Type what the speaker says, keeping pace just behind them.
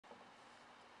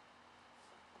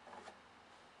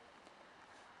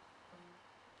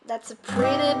That's a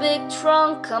pretty big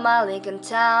trunk on my Lincoln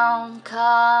Town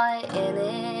car in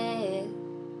it,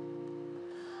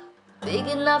 big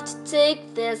enough to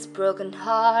take this broken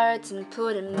heart and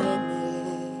put him in it.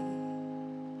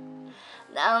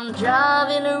 Now I'm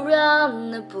driving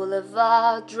around the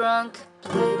boulevard drunk,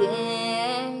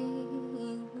 bleeding,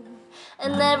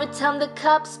 and every time the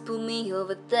cops pull me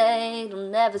over they'll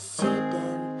never see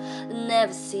them, they'll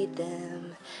never see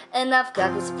them. And I've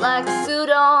got this black suit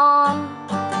on,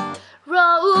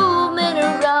 roaming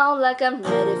around like I'm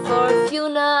ready for a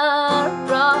funeral.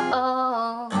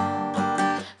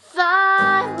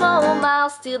 5 more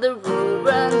miles till the road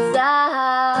runs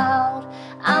out.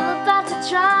 I'm about to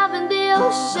drive in the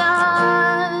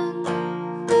ocean,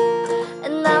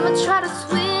 and I'ma try to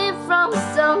swim from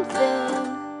something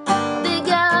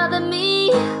bigger than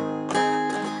me.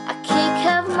 I kick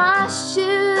off my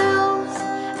shoes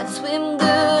and swim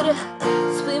good,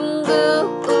 swim good.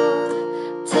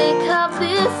 Take off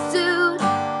this suit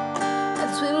and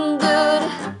swim good,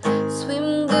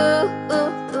 swim good.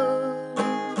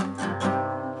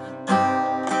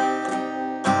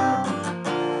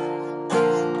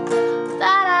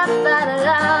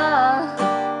 Ba-da-ba-da-da.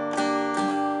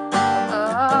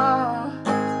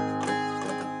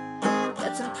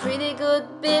 Got some pretty good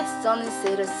bits on this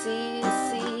A-to-C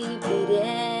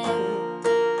beating.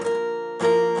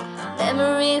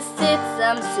 Memory sits,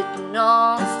 I'm sitting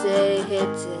on, stay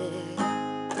hitting.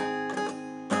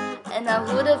 And I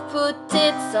would have put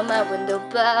tits on my window,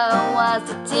 but what's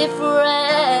the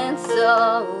difference?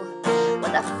 So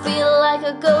when I feel like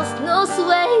a ghost, no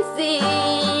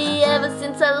Swayze, ever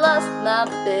since I lost my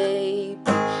babe.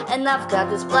 And I've got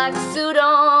this black suit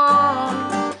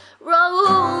on,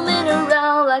 roaming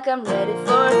around like I'm ready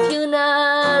for a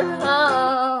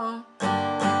funeral.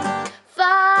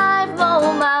 5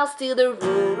 more miles till the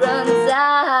road runs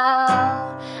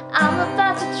out. I'm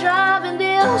about to drive in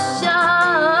the ocean,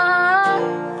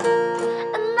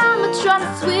 and I'ma try to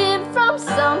swim from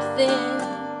something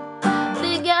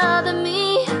bigger than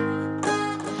me.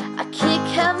 I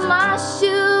kick off my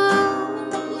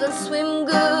shoes and swim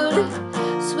good,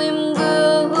 swim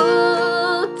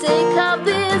good. Take off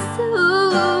this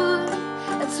hood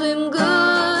and swim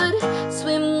good,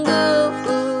 swim good.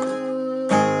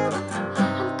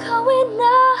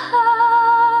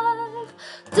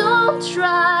 Don't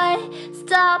try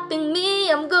stopping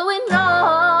me, I'm going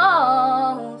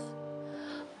off.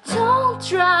 Don't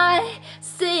try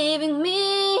saving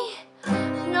me.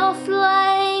 No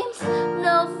flames,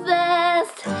 no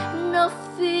vest, no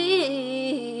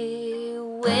fear.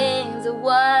 Waves are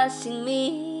washing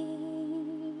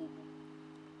me.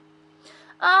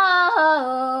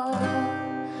 Oh,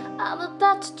 I'm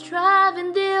about to drive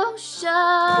in the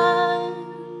ocean,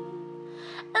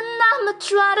 and I'ma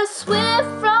try to swim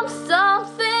from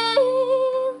something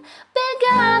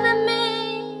bigger than me.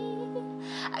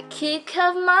 I kick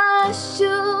off my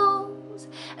shoes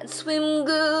and swim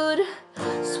good,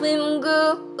 swim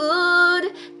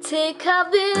good. Take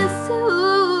off this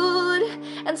hood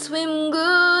and swim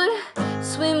good,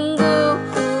 swim good.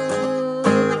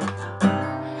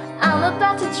 I'm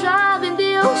about to drive in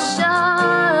the ocean,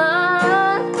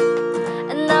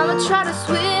 and I'ma try to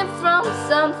swim from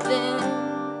something